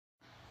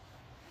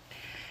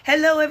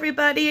Hello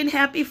everybody and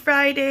happy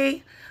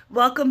Friday.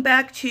 Welcome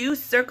back to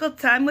Circle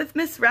Time with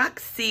Miss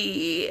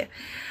Roxie.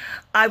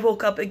 I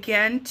woke up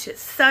again to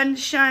sun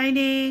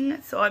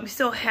shining, so I'm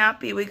so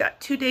happy. We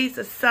got 2 days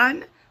of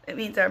sun. That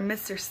means our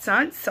Mr.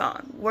 Sun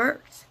song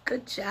worked.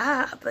 Good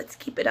job. Let's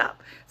keep it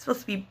up. It's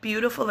supposed to be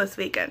beautiful this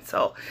weekend,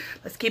 so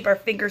let's keep our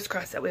fingers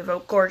crossed that we have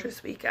a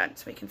gorgeous weekend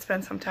so we can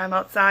spend some time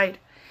outside.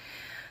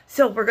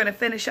 So we're going to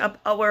finish up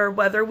our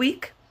weather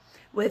week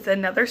with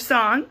another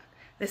song.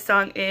 This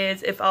song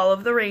is If All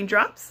of the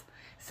Raindrops.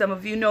 Some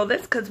of you know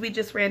this because we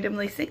just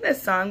randomly sing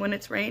this song when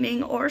it's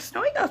raining or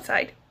snowing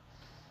outside.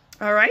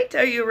 All right,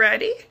 are you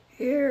ready?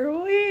 Here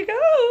we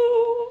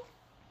go.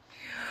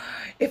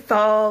 If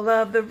all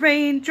of the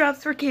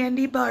raindrops were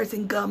candy bars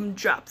and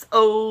gumdrops,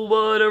 oh,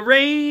 what a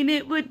rain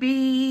it would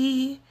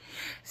be.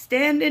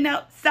 Standing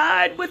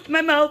outside with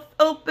my mouth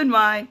open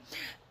wide.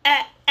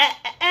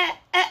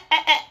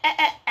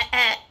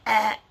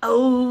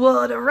 Oh,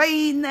 what a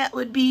rain that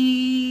would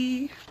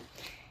be.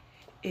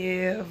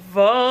 If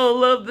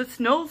all of the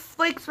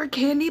snowflakes were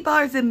candy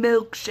bars and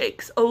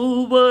milkshakes,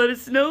 oh, what a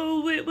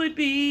snow it would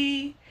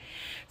be.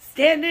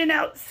 Standing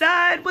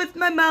outside with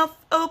my mouth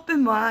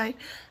open wide.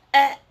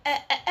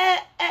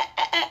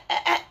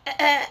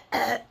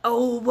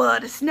 Oh,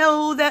 what a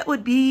snow that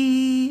would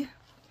be.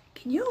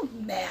 Can you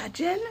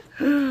imagine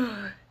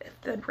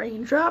if the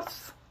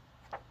raindrops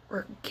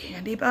were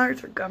candy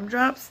bars or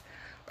gumdrops,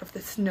 or if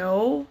the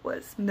snow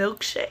was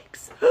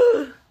milkshakes?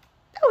 That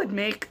would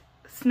make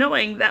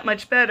snowing that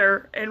much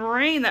better and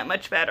rain that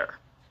much better.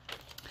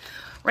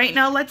 Right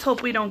now, let's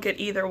hope we don't get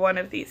either one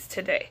of these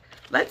today.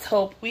 Let's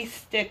hope we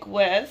stick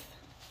with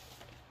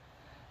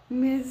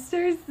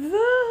Mr.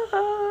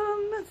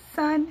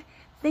 Sun.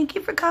 Thank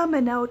you for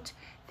coming out.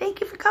 Thank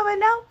you for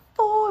coming out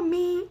for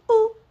me.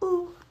 Ooh,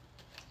 ooh.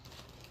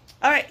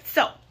 All right,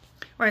 so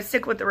we're going to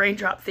stick with the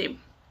raindrop theme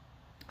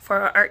for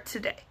our art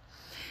today.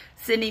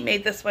 Cindy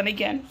made this one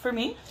again for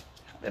me.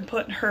 I've been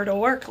putting her to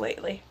work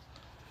lately.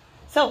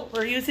 So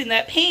we're using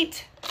that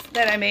paint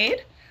that I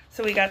made.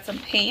 So we got some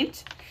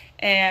paint,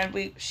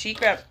 and she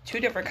grabbed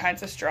 2 different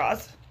kinds of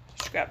straws.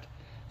 She grabbed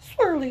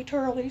swirly,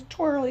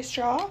 twirly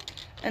straw,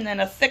 and then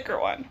a thicker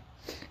one.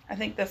 I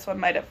think this one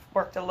might have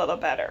worked a little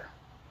better.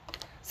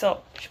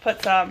 So she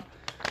put some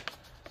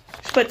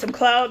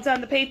clouds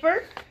on the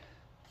paper,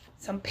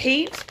 some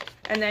paint,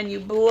 and then you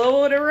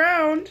blow it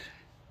around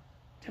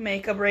to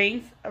make a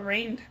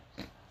rain.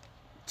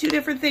 2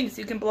 different things.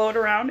 You can blow it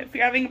around. If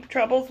you're having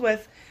troubles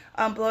with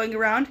blowing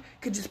around, you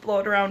could just blow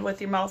it around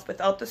with your mouth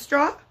without the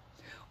straw.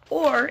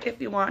 Or if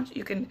you want,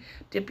 you can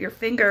dip your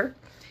finger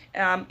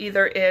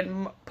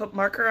put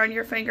marker on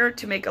your finger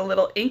to make a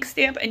little ink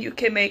stamp, and you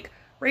can make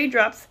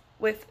raindrops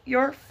with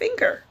your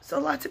finger. So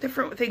lots of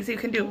different things you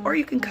can do. Or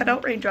you can cut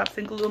out raindrops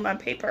and glue them on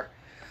paper.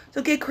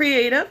 So get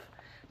creative.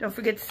 Don't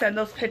forget to send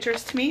those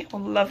pictures to me. I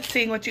love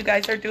seeing what you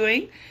guys are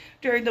doing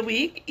during the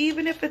week,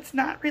 even if it's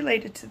not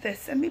related to this.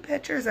 Send me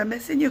pictures. I'm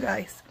missing you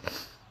guys.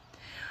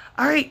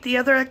 All right, the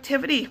other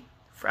activity,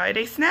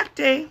 Friday snack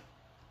day.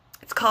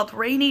 It's called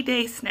Rainy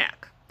Day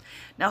Snack.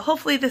 Now,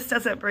 hopefully this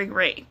doesn't bring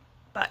rain,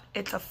 but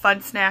it's a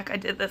fun snack. I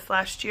did this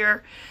last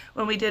year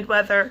when we did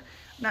weather.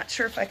 I'm not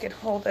sure if I can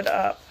hold it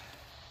up.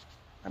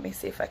 Let me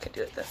see if I can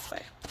do it this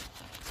way.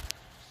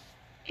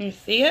 You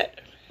see it?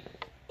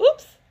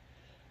 Oops.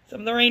 Some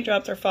of the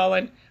raindrops are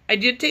falling. I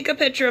did take a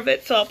picture of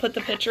it, so I'll put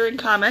the picture in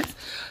comments.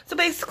 So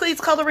basically,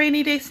 it's called a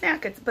rainy day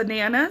snack. It's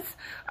bananas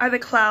are the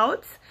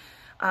clouds,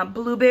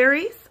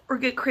 blueberries, or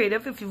get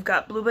creative if you've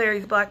got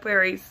blueberries,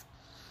 blackberries,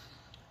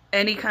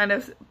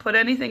 put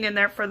anything in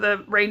there for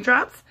the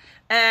raindrops.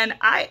 And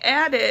I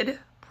added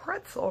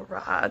pretzel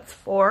rods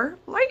for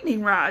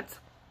lightning rods.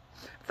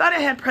 I thought I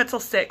had pretzel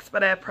sticks,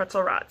 but I have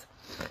pretzel rods.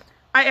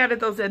 I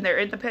added those in there.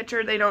 In the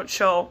picture, they don't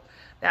show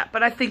that,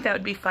 but I think that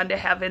would be fun to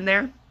have in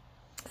there.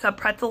 Some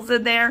pretzels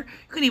in there.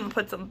 You can even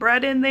put some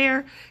bread in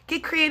there.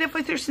 Get creative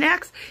with your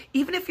snacks.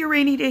 Even if your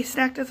rainy day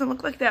snack doesn't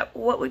look like that,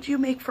 what would you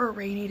make for a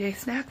rainy day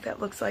snack that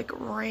looks like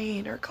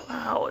rain or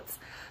clouds?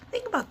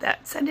 Think about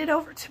that. Send it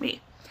over to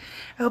me.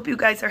 I hope you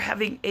guys are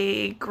having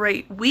a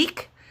great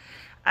week.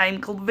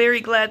 I'm very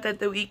glad that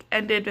the week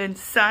ended in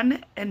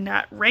sun and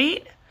not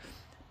rain.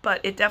 But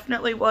it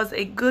definitely was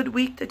a good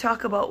week to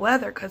talk about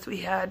weather because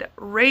we had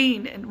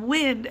rain and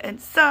wind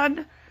and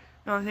sun.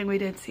 The only thing we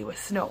didn't see was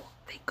snow.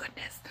 Thank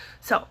goodness.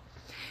 So,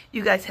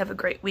 you guys have a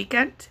great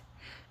weekend.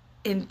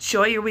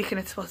 Enjoy your weekend.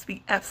 It's supposed to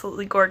be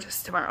absolutely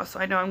gorgeous tomorrow. So,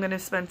 I know I'm going to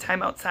spend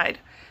time outside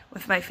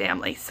with my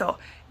family. So,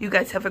 you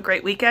guys have a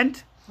great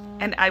weekend.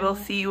 And I will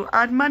see you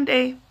on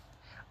Monday.